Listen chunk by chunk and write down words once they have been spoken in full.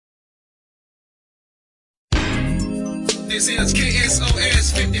This is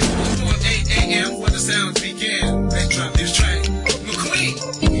KSOS 54.8 AM where the sounds begin. Let's drop this track. McQueen,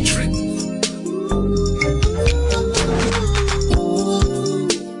 you trippin'.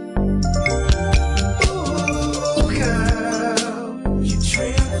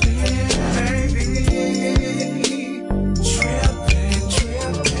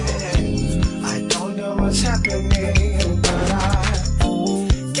 Happening, but I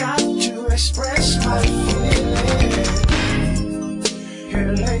got to express my feeling.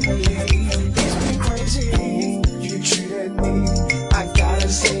 Here lately, it's been crazy. You treated me, I gotta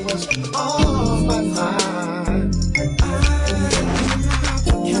say what's on my mind. I'm not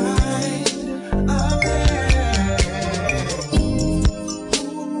the kind of man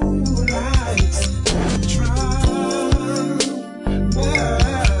who likes drama.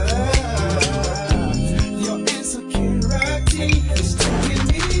 It's taking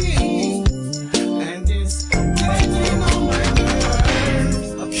me, and it's getting on my nerves,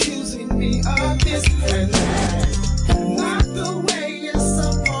 accusing me of this and that. Not the way it's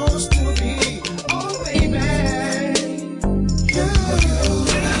supposed to be. Oh, baby, you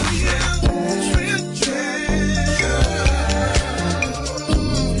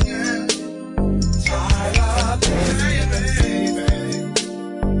tired of baby.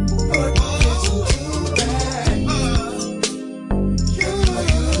 But it's too bad.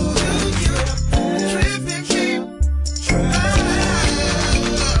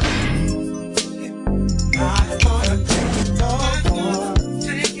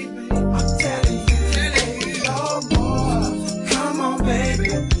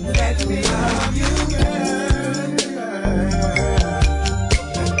 Let me love you, girl.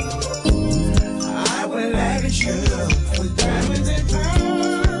 I will lavish you with diamonds and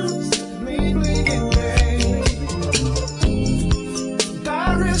pearls, bling bling and bling.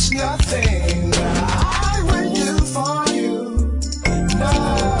 There is nothing that I would do for you. No.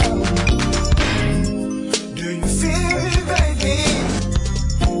 Do you feel me, baby?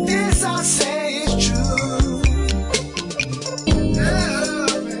 This I say is true.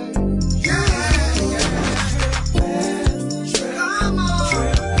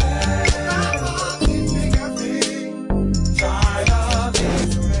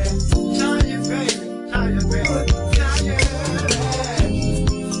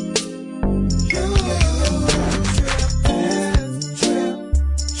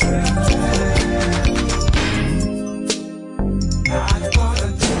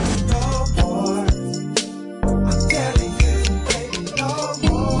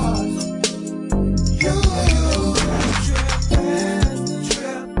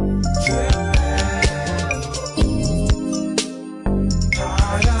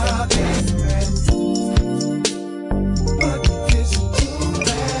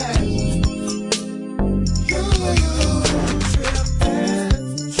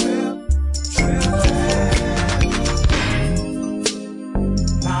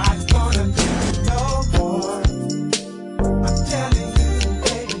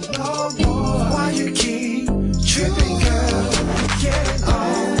 Trippin', girl, getting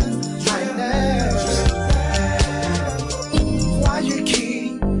on my nerves. Why you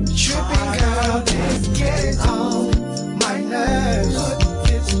keep tripping, girl, getting on my nerves?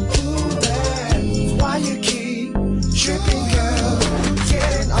 It's too bad. Why you keep tripping, girl,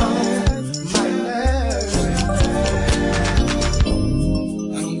 getting on my nerves?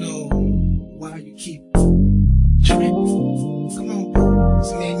 I don't know why you keep tripping. Come on, bro.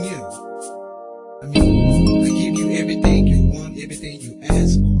 It's me and you. I mean, I give you everything you want, everything you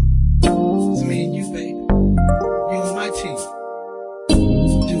ask for.